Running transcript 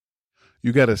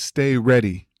You got to stay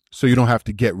ready so you don't have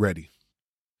to get ready.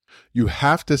 You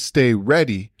have to stay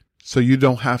ready so you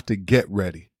don't have to get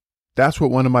ready. That's what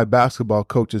one of my basketball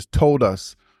coaches told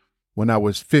us when I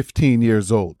was 15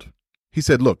 years old. He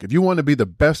said, look, if you want to be the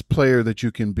best player that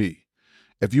you can be,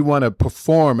 if you want to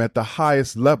perform at the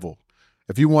highest level,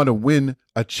 if you want to win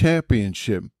a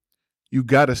championship, you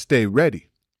got to stay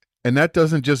ready. And that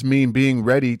doesn't just mean being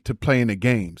ready to play in the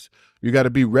games. You got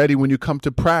to be ready when you come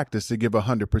to practice to give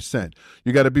 100%.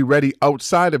 You got to be ready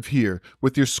outside of here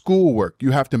with your schoolwork.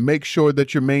 You have to make sure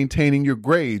that you're maintaining your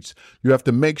grades. You have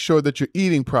to make sure that you're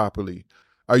eating properly.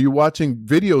 Are you watching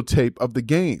videotape of the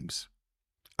games?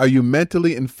 Are you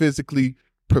mentally and physically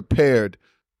prepared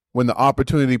when the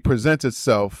opportunity presents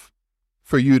itself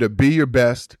for you to be your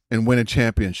best and win a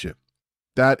championship?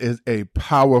 That is a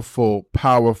powerful,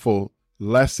 powerful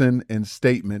lesson and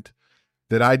statement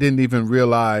that I didn't even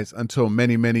realize until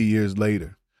many, many years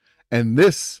later. And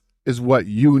this is what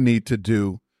you need to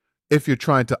do if you're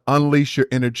trying to unleash your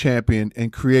inner champion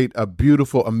and create a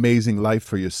beautiful, amazing life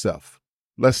for yourself.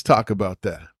 Let's talk about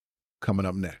that coming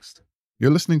up next.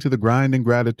 You're listening to the Grind and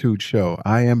Gratitude Show.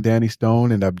 I am Danny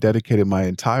Stone, and I've dedicated my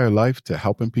entire life to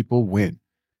helping people win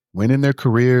in their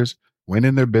careers, win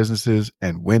in their businesses,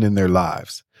 and win in their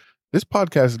lives. This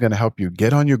podcast is going to help you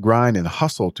get on your grind and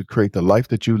hustle to create the life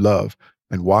that you love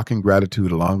and walk in gratitude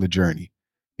along the journey.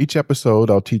 Each episode,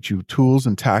 I'll teach you tools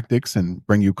and tactics and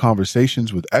bring you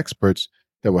conversations with experts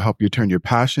that will help you turn your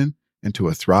passion into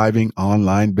a thriving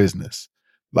online business.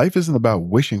 Life isn't about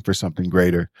wishing for something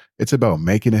greater. It's about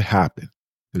making it happen.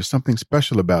 There's something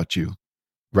special about you.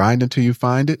 Grind until you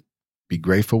find it. Be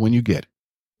grateful when you get it.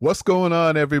 What's going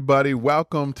on, everybody?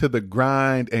 Welcome to the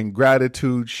Grind and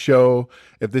Gratitude Show.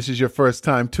 If this is your first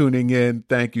time tuning in,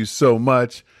 thank you so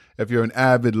much. If you're an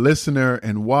avid listener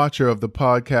and watcher of the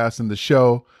podcast and the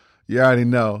show, you already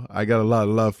know I got a lot of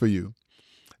love for you.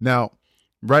 Now,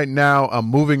 right now, I'm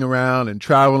moving around and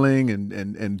traveling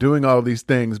and doing all these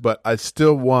things, but I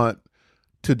still want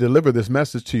to deliver this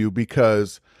message to you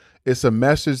because it's a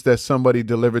message that somebody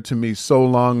delivered to me so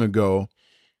long ago,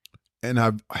 and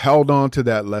I've held on to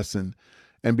that lesson.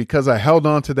 And because I held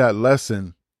on to that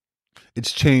lesson,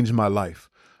 it's changed my life.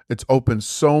 It's opened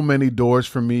so many doors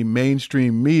for me,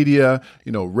 mainstream media,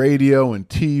 radio and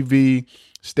TV,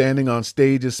 standing on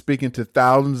stages, speaking to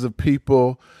thousands of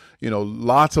people,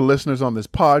 lots of listeners on this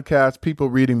podcast, people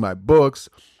reading my books,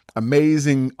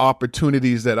 amazing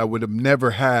opportunities that I would have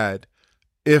never had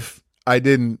if I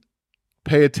didn't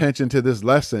pay attention to this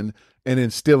lesson and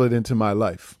instill it into my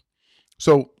life.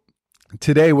 So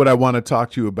today, what I want to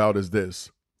talk to you about is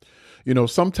this.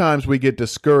 Sometimes we get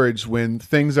discouraged when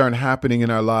things aren't happening in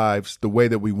our lives the way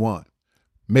that we want.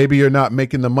 Maybe you're not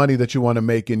making the money that you want to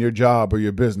make in your job or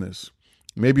your business.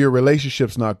 Maybe your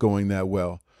relationship's not going that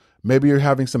well. Maybe you're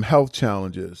having some health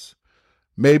challenges.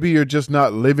 Maybe you're just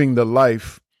not living the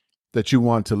life that you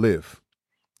want to live.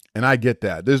 And I get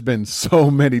that. There's been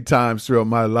so many times throughout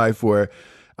my life where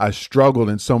I struggled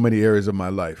in so many areas of my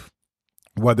life,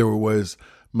 whether it was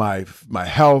my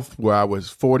health, where I was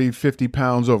 40, 50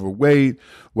 pounds overweight,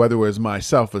 whether it was my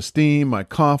self-esteem, my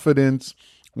confidence,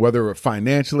 whether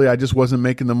financially I just wasn't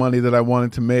making the money that I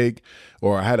wanted to make,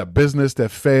 or I had a business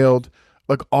that failed,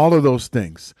 like all of those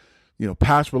things,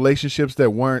 past relationships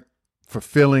that weren't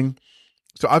fulfilling.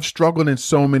 So I've struggled in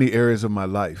so many areas of my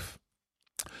life.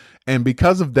 And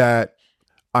because of that,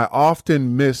 I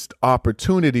often missed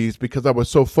opportunities because I was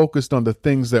so focused on the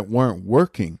things that weren't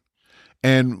working.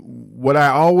 And what I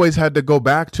always had to go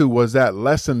back to was that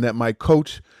lesson that my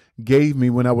coach gave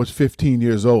me when I was 15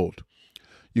 years old.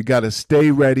 You got to stay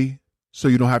ready so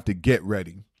you don't have to get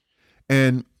ready.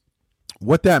 And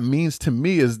what that means to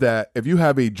me is that if you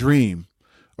have a dream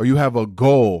or you have a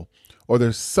goal or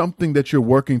there's something that you're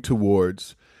working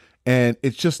towards and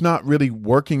it's just not really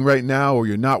working right now, or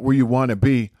you're not where you want to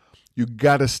be, you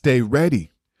got to stay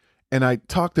ready. And I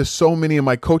talk to so many of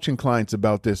my coaching clients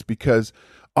about this because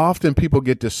often people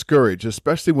get discouraged,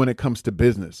 especially when it comes to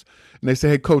business. And they say,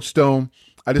 hey, Coach Stone,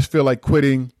 I just feel like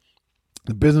quitting.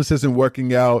 The business isn't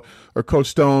working out. Or Coach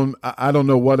Stone, I don't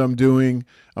know what I'm doing.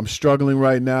 I'm struggling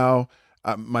right now.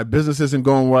 My business isn't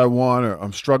going where I want, or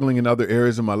I'm struggling in other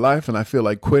areas of my life and I feel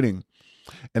like quitting.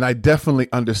 And I definitely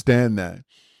understand that.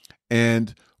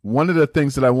 And one of the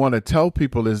things that I want to tell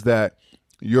people is that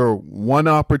you're one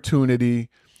opportunity,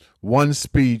 one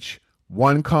speech,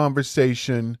 one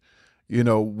conversation,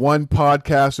 one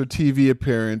podcast or TV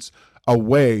appearance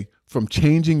away from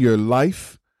changing your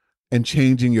life and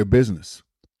changing your business.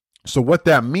 So what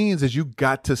that means is you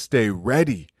got to stay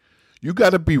ready. You got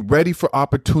to be ready for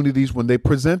opportunities when they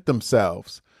present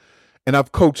themselves. And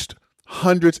I've coached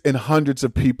hundreds and hundreds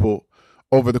of people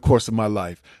over the course of my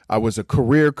life. I was a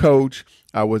career coach.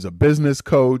 I was a business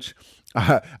coach.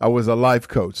 I was a life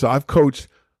coach. So I've coached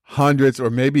hundreds or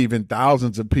maybe even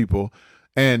thousands of people.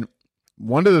 And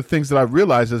one of the things that I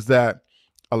realized is that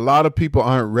a lot of people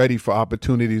aren't ready for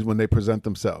opportunities when they present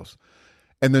themselves.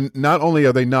 And then not only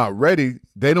are they not ready,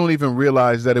 they don't even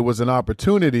realize that it was an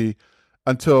opportunity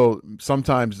until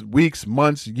sometimes weeks,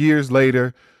 months, years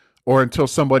later, or until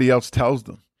somebody else tells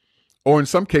them. Or in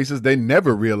some cases, they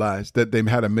never realize that they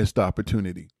had a missed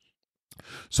opportunity.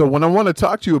 So what I want to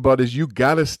talk to you about is you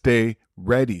got to stay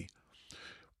ready.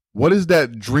 What is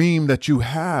that dream that you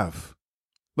have?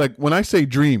 Like when I say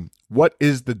dream, what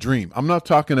is the dream? I'm not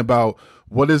talking about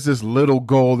what is this little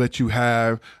goal that you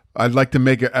have. I'd like to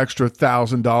make an extra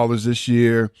 $1,000 this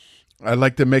year. I'd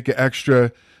like to make an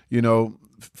extra,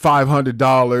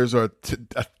 $500 or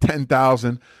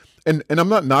 $10,000. And I'm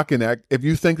not knocking that. If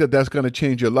you think that that's going to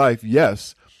change your life,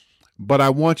 yes. But I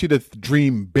want you to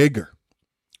dream bigger,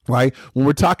 right? When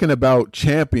we're talking about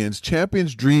champions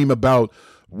dream about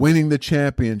winning the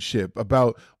championship,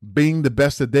 about being the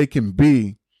best that they can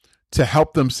be to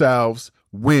help themselves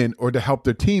win or to help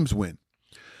their teams win.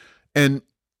 And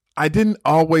I didn't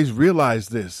always realize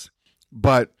this,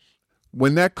 but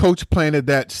when that coach planted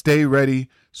that stay ready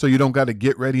so you don't got to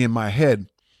get ready in my head,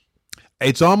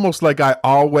 it's almost like I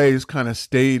always kind of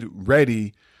stayed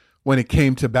ready when it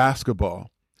came to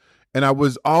basketball. And I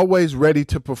was always ready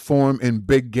to perform in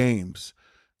big games.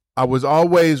 I was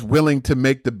always willing to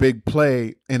make the big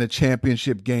play in a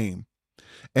championship game.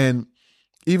 And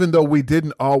even though we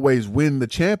didn't always win the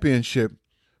championship,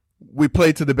 we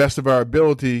played to the best of our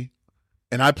ability.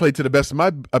 And I played to the best of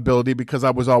my ability because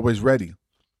I was always ready.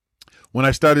 When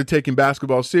I started taking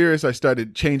basketball serious, I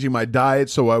started changing my diet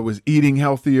so I was eating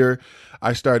healthier.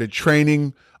 I started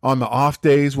training on the off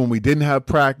days when we didn't have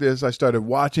practice. I started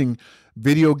watching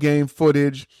video game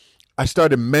footage. I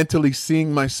started mentally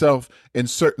seeing myself in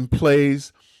certain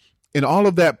plays. And all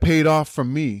of that paid off for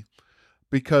me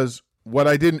because what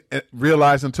I didn't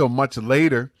realize until much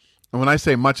later, and when I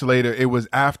say much later, it was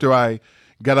after I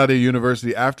got out of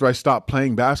university, after I stopped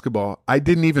playing basketball. I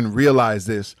didn't even realize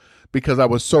this because I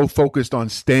was so focused on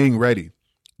staying ready.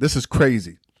 This is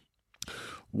crazy.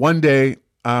 One day,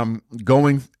 I'm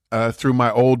going through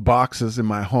my old boxes in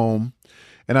my home,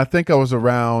 and I think I was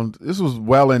around, this was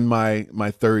well in my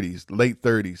 30s, late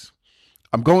 30s.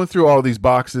 I'm going through all these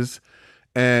boxes,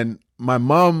 and my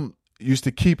mom used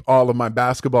to keep all of my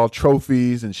basketball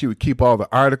trophies, and she would keep all the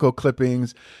article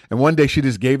clippings. And one day she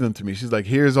just gave them to me. She's like,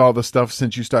 here's all the stuff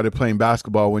since you started playing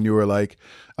basketball when you were like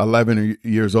 11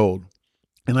 years old.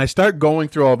 And I start going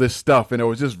through all this stuff, and it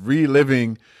was just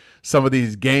reliving some of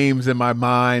these games in my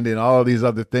mind and all of these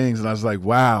other things. And I was like,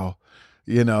 wow,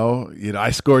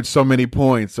 I scored so many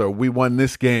points, or we won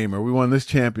this game, or we won this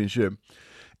championship.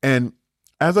 And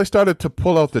as I started to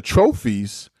pull out the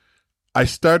trophies, I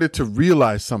started to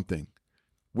realize something.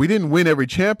 We didn't win every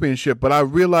championship, but I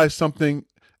realized something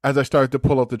as I started to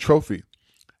pull out the trophy.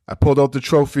 I pulled out the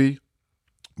trophy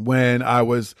when I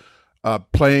was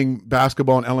playing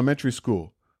basketball in elementary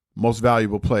school, most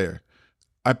valuable player.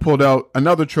 I pulled out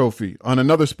another trophy on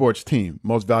another sports team,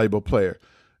 most valuable player.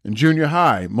 In junior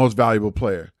high, most valuable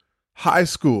player. High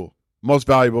school, most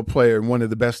valuable player and one of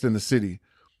the best in the city.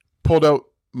 Pulled out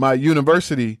my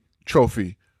university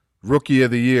trophy, rookie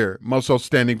of the year, most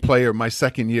outstanding player my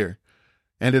second year.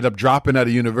 Ended up dropping out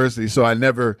of university, so I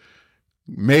never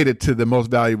made it to the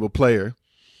most valuable player.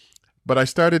 But I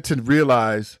started to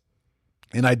realize,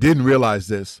 and I didn't realize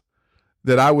this,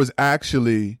 that I was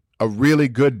actually a really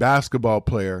good basketball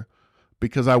player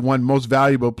because I won most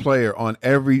valuable player on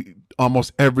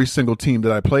almost every single team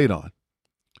that I played on.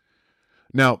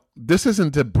 Now, this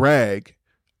isn't to brag.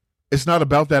 It's not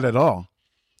about that at all.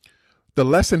 The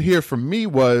lesson here for me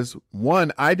was,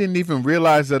 one, I didn't even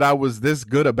realize that I was this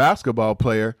good a basketball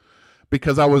player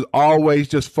because I was always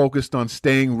just focused on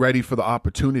staying ready for the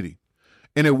opportunity.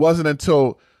 And it wasn't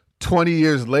until 20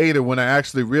 years later when I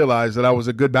actually realized that I was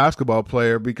a good basketball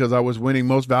player because I was winning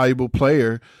most valuable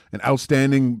player and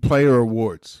outstanding player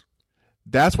awards.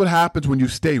 That's what happens when you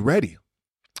stay ready.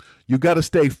 You got to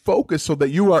stay focused so that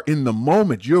you are in the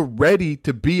moment. You're ready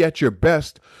to be at your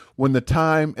best when the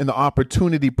time and the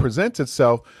opportunity presents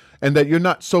itself, and that you're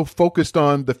not so focused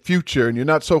on the future and you're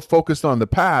not so focused on the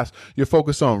past. You're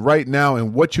focused on right now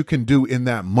and what you can do in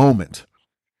that moment.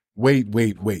 Wait.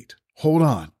 Hold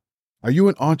on. Are you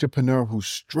an entrepreneur who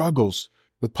struggles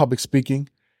with public speaking?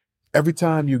 Every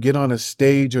time you get on a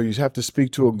stage or you have to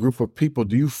speak to a group of people,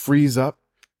 do you freeze up?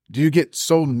 Do you get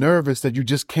so nervous that you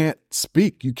just can't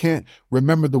speak? You can't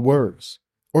remember the words?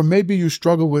 Or maybe you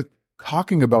struggle with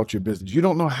talking about your business. You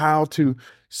don't know how to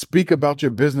speak about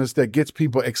your business that gets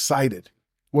people excited.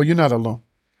 Well, you're not alone.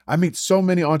 I meet so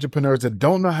many entrepreneurs that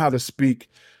don't know how to speak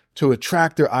to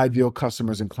attract their ideal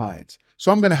customers and clients.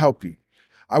 So I'm going to help you.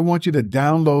 I want you to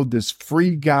download this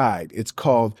free guide. It's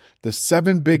called The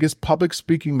 7 Biggest Public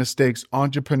Speaking Mistakes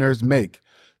Entrepreneurs Make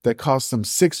That Cost Them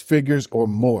 6 Figures or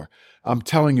More. I'm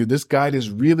telling you, this guide is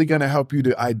really going to help you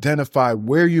to identify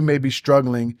where you may be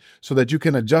struggling so that you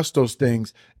can adjust those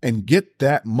things and get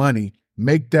that money,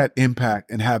 make that impact,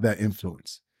 and have that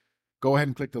influence. Go ahead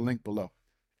and click the link below.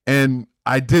 And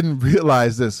I didn't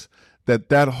realize this,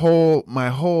 my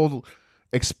whole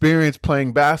experience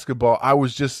playing basketball, I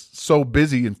was just so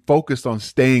busy and focused on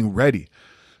staying ready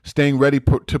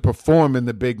to perform in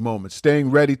the big moments,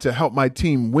 staying ready to help my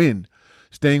team win,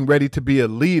 staying ready to be a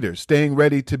leader, staying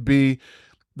ready to be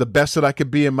the best that I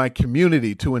could be in my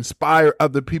community, to inspire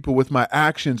other people with my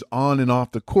actions on and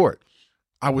off the court.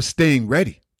 I was staying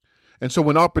ready. And so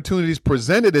when opportunities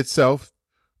presented itself,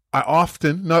 I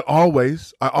often, not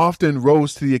always, I often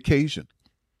rose to the occasion.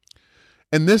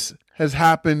 And this has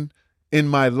happened in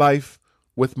my life,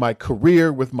 with my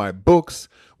career, with my books,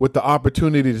 with the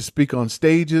opportunity to speak on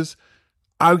stages.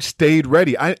 I stayed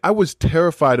ready. I was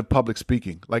terrified of public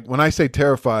speaking. Like when I say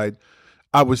terrified,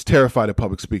 I was terrified of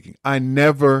public speaking. I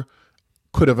never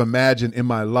could have imagined in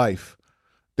my life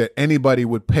that anybody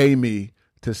would pay me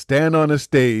to stand on a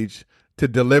stage to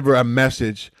deliver a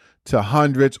message to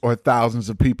hundreds or thousands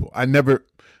of people. I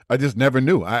just never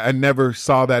knew. I never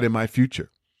saw that in my future.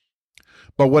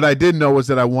 But what I did know is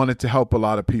that I wanted to help a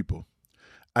lot of people.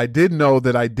 I did know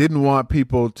that I didn't want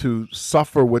people to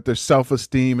suffer with their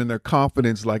self-esteem and their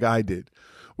confidence like I did.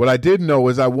 What I did know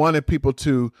is I wanted people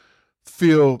to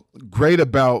feel great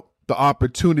about the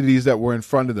opportunities that were in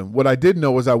front of them. What I did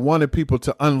know is I wanted people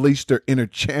to unleash their inner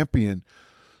champion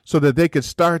so that they could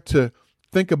start to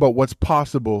think about what's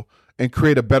possible and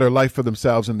create a better life for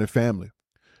themselves and their family.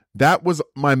 That was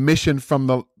my mission from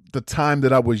the time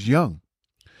that I was young.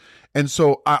 And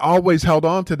so I always held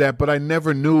on to that, but I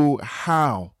never knew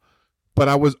how. But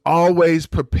I was always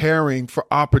preparing for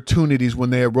opportunities when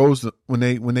they arose, when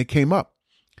they came up.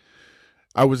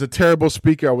 I was a terrible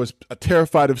speaker. I was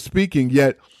terrified of speaking,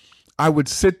 yet I would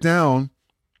sit down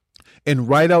and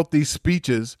write out these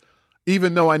speeches,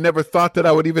 even though I never thought that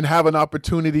I would even have an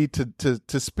opportunity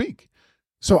to speak.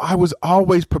 So I was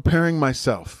always preparing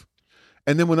myself.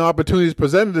 And then when opportunities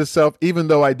presented itself, even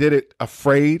though I did it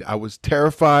afraid, I was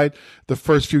terrified the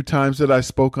first few times that I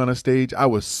spoke on a stage. I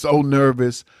was so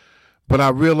nervous, but I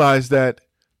realized that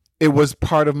it was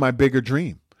part of my bigger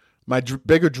dream. My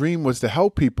bigger dream was to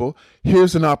help people.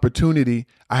 Here's an opportunity.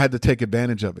 I had to take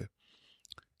advantage of it.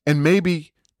 And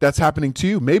maybe that's happening to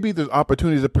you. Maybe there's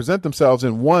opportunities that present themselves,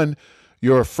 and one,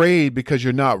 you're afraid because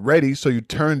you're not ready, so you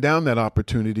turn down that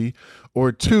opportunity.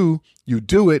 Or two, you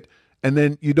do it, and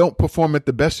then you don't perform at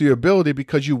the best of your ability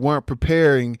because you weren't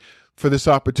preparing for this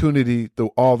opportunity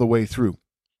all the way through.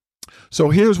 So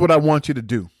here's what I want you to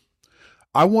do.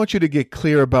 I want you to get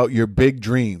clear about your big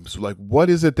dreams. Like, what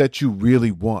is it that you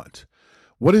really want?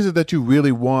 What is it that you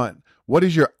really want? What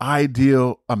is your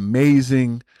ideal,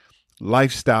 amazing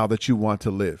lifestyle that you want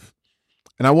to live?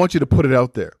 And I want you to put it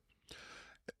out there.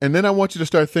 And then I want you to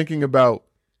start thinking about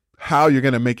how you're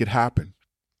going to make it happen.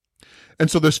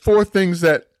 And so there's 4 things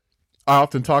that I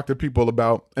often talk to people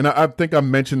about, and I think I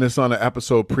mentioned this on an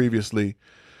episode previously,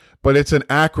 but it's an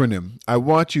acronym. I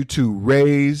want you to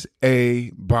raise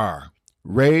a bar.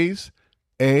 Raise,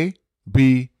 A-B-A-R.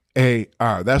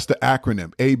 That's the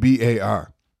acronym,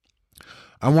 A-B-A-R.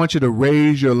 I want you to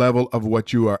raise your level of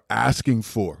what you are asking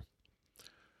for.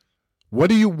 What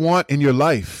do you want in your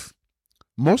life?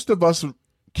 Most of us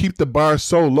keep the bar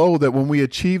so low that when we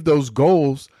achieve those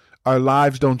goals, our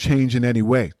lives don't change in any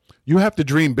way. You have to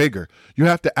dream bigger. You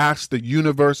have to ask the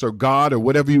universe or God or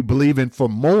whatever you believe in for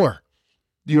more.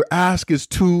 Your ask is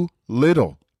too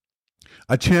little.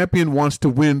 A champion wants to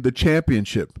win the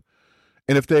championship.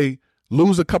 And if they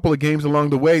lose a couple of games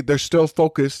along the way, they're still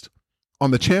focused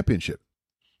on the championship.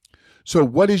 So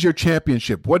what is your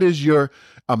championship? What is your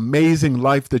amazing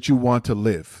life that you want to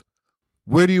live?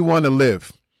 Where do you want to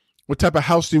live? What type of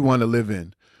house do you want to live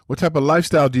in? What type of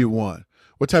lifestyle do you want?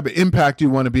 What type of impact do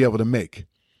you want to be able to make?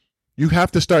 You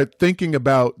have to start thinking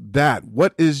about that.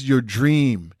 What is your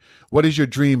dream? What is your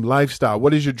dream lifestyle?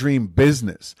 What is your dream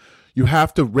business? You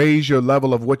have to raise your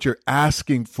level of what you're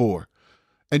asking for.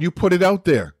 And you put it out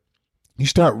there. You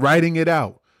start writing it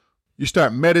out. You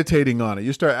start meditating on it.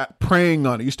 You start praying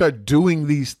on it. You start doing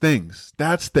these things.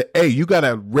 That's the A. You got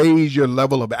to raise your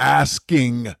level of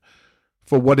asking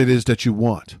for what it is that you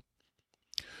want.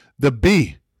 The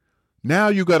B. Now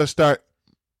you got to start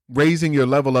raising your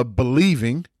level of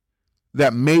believing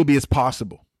that maybe it's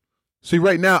possible. See,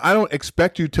 right now, I don't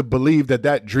expect you to believe that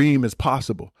that dream is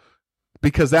possible,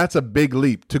 because that's a big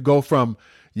leap to go from,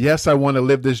 yes, I want to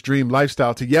live this dream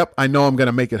lifestyle, to, yep, I know I'm going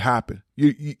to make it happen.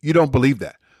 You don't believe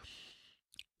that.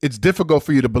 It's difficult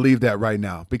for you to believe that right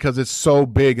now because it's so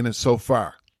big and it's so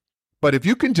far. But if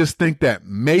you can just think that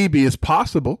maybe it's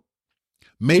possible,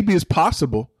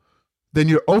 then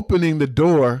you're opening the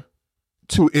door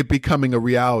to it becoming a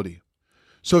reality.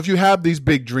 So if you have these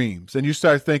big dreams and you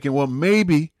start thinking, well,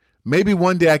 maybe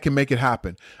one day I can make it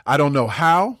happen. I don't know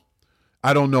how,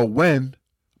 I don't know when,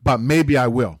 but maybe I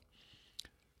will.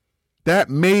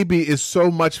 That maybe is so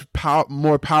much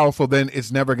more powerful than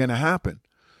it's never going to happen.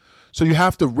 So you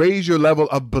have to raise your level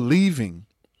of believing.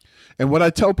 And what I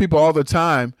tell people all the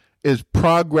time is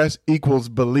progress equals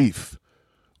belief.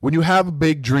 When you have a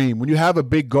big dream, when you have a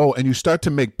big goal and you start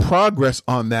to make progress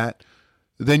on that,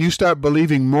 then you start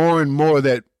believing more and more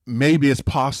that maybe it's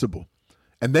possible.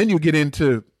 And then you get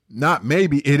into not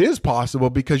maybe, it is possible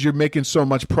because you're making so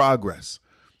much progress.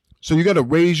 So you got to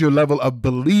raise your level of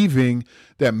believing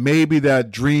that maybe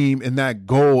that dream and that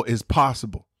goal is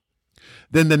possible.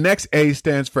 Then the next A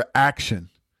stands for action.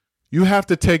 You have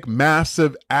to take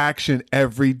massive action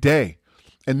every day.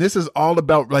 And this is all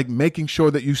about like making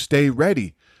sure that you stay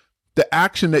ready. The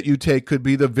action that you take could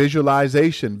be the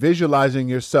visualizing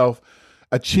yourself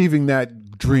achieving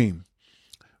that dream.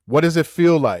 What does it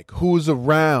feel like? Who's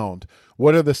around?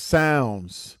 What are the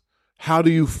sounds? How do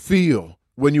you feel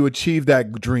when you achieve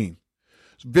that dream?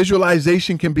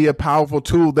 Visualization can be a powerful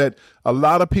tool that a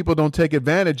lot of people don't take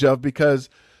advantage of because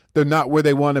they're not where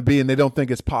they want to be and they don't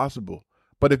think it's possible.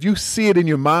 But if you see it in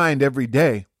your mind every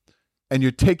day and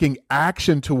you're taking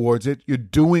action towards it, you're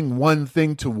doing one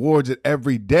thing towards it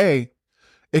every day,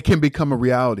 it can become a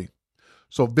reality.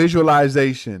 So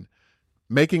visualization,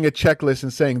 making a checklist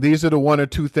and saying, these are the one or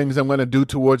two things I'm going to do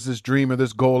towards this dream or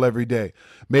this goal every day.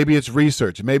 Maybe it's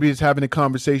research. Maybe it's having a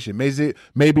conversation. Maybe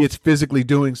it's physically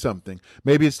doing something.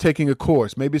 Maybe it's taking a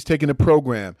course. Maybe it's taking a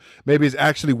program. Maybe it's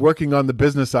actually working on the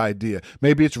business idea.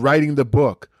 Maybe it's writing the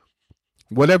book.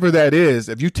 Whatever that is,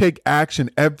 if you take action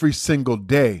every single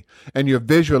day and you're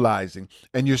visualizing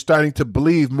and you're starting to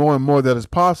believe more and more that it's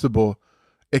possible,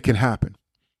 it can happen.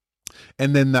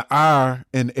 And then the R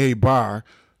in A bar,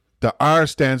 the R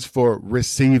stands for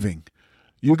receiving.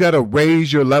 You got to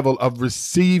raise your level of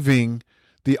receiving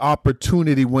the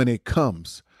opportunity when it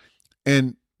comes.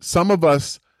 And some of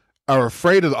us are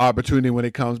afraid of the opportunity when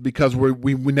it comes because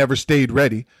we never stayed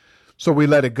ready. So we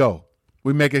let it go.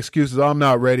 We make excuses. I'm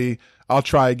not ready. I'll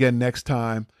try again next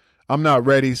time. I'm not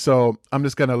ready, so I'm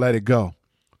just going to let it go.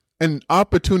 And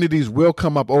opportunities will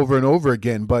come up over and over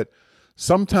again, but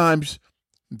sometimes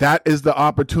that is the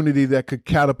opportunity that could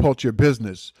catapult your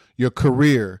business, your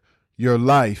career, your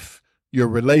life, your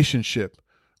relationship,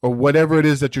 or whatever it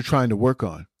is that you're trying to work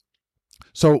on.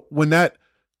 So when that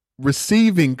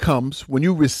receiving comes, when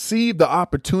you receive the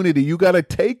opportunity, you got to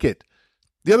take it.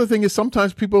 The other thing is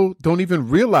sometimes people don't even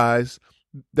realize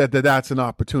that that's an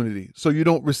opportunity, so you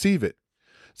don't receive it.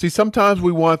 See, sometimes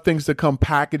we want things to come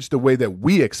packaged the way that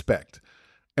we expect.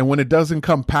 And when it doesn't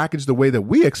come packaged the way that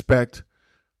we expect,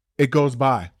 it goes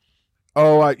by.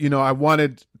 Oh, I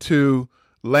wanted to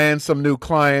land some new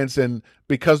clients, and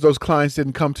because those clients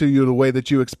didn't come to you the way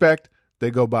that you expect,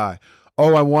 they go by.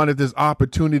 Oh, I wanted this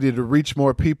opportunity to reach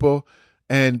more people,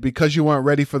 and because you weren't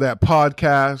ready for that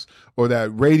podcast or that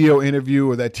radio interview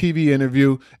or that TV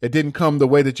interview, it didn't come the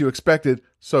way that you expected,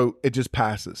 so it just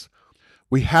passes.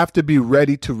 We have to be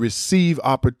ready to receive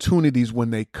opportunities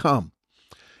when they come,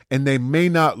 and they may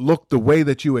not look the way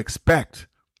that you expect.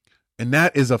 And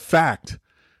that is a fact.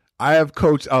 I have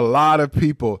coached a lot of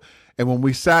people, and when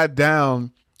we sat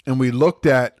down and we looked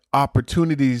at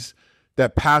opportunities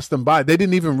that passed them by, they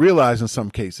didn't even realize in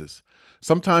some cases.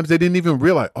 Sometimes they didn't even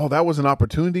realize, oh, that was an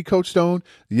opportunity, Coach Stone?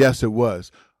 Yes, it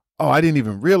was. Oh, I didn't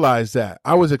even realize that.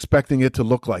 I was expecting it to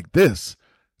look like this.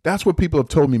 That's what people have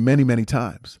told me many, many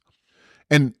times.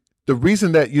 And the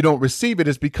reason that you don't receive it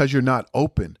is because you're not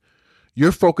open.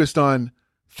 You're focused on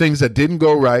things that didn't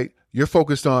go right. You're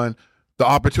focused on the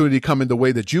opportunity coming the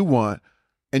way that you want,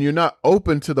 and you're not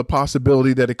open to the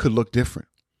possibility that it could look different.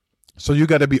 So you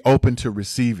got to be open to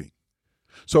receiving.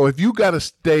 So if you want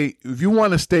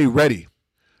to stay ready,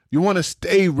 you want to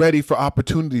stay ready for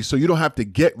opportunities so you don't have to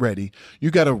get ready,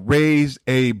 you got to raise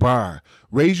a bar.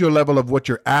 Raise your level of what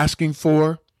you're asking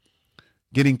for,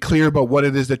 getting clear about what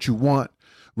it is that you want.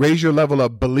 Raise your level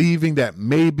of believing that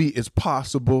maybe it's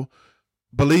possible.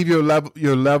 Raise your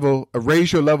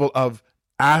level of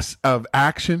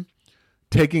action,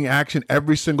 taking action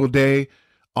every single day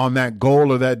on that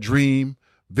goal or that dream.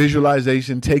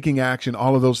 visualization, taking action,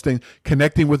 all of those things,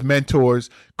 connecting with mentors,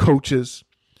 coaches,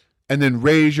 and then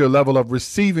raise your level of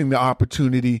receiving the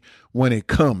opportunity when it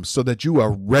comes so that you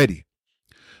are ready.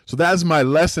 So that's my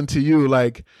lesson to you.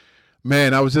 Like,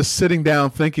 man, I was just sitting down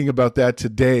thinking about that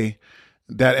today,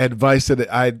 that advice that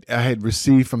I had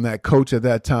received from that coach at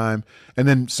that time. And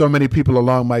then so many people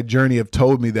along my journey have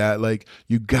told me that, like,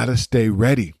 you got to stay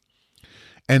ready.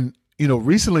 And,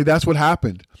 recently that's what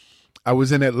happened. I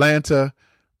was in Atlanta.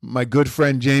 My good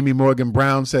friend Jamie Morgan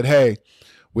Brown said, hey,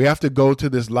 we have to go to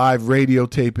this live radio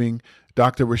taping.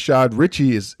 Dr. Rashad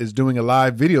Ritchie is doing a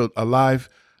live video, live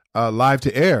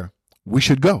to air. We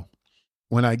should go.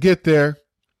 When I get there,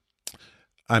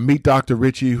 I meet Dr.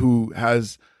 Ritchie, who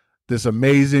has this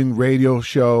amazing radio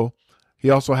show. He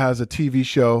also has a TV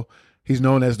show. He's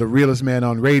known as the realest man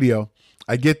on radio.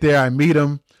 I get there, I meet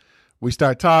him. We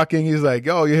start talking. He's like,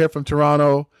 oh, you're here from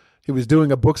Toronto. He was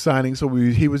doing a book signing, so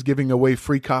he was giving away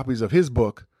free copies of his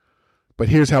book. But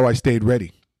here's how I stayed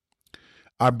ready.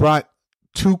 I brought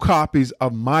 2 copies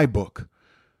of my book.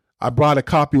 I brought a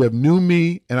copy of New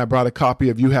Me, and I brought a copy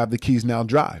of You Have the Keys Now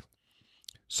Drive.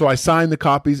 So I signed the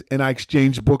copies, and I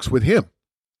exchanged books with him.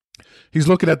 He's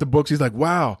looking at the books. He's like,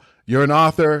 wow, you're an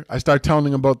author. I start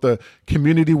telling him about the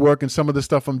community work and some of the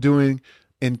stuff I'm doing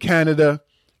in Canada.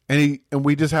 And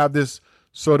we just have this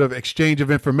sort of exchange of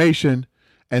information.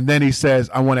 And then he says,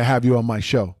 I want to have you on my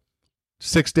show.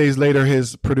 6 days later,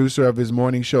 his producer of his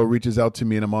morning show reaches out to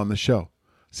me, and I'm on the show.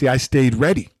 See, I stayed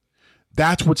ready.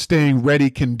 That's what staying ready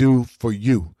can do for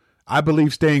you. I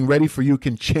believe staying ready for you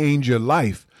can change your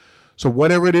life. So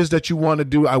whatever it is that you want to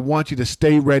do, I want you to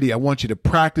stay ready. I want you to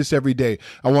practice every day.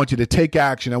 I want you to take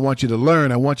action. I want you to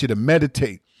learn. I want you to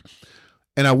meditate.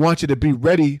 And I want you to be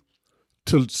ready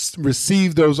to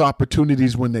receive those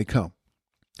opportunities when they come.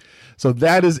 So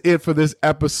that is it for this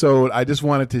episode. I just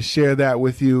wanted to share that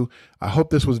with you. I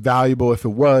hope this was valuable. If it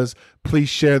was, please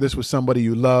share this with somebody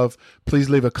you love. Please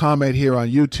leave a comment here on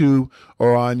YouTube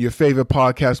or on your favorite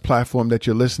podcast platform that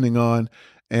you're listening on.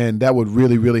 And that would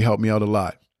really, really help me out a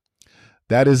lot.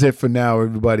 That is it for now,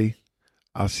 everybody.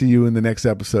 I'll see you in the next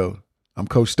episode. I'm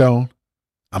Coach Stone.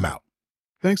 I'm out.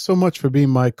 Thanks so much for being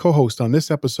my co-host on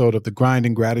this episode of the Grind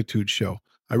and Gratitude Show.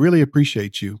 I really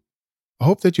appreciate you. I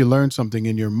hope that you learned something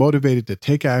and you're motivated to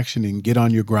take action and get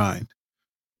on your grind.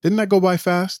 Didn't that go by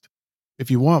fast?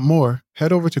 If you want more,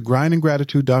 head over to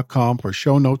grindandgratitude.com for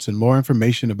show notes and more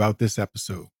information about this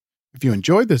episode. If you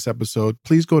enjoyed this episode,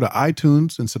 please go to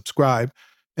iTunes and subscribe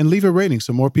and leave a rating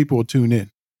so more people will tune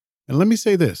in. And let me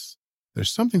say this,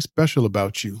 there's something special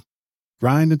about you.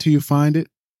 Grind until you find it.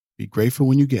 Be grateful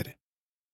when you get it.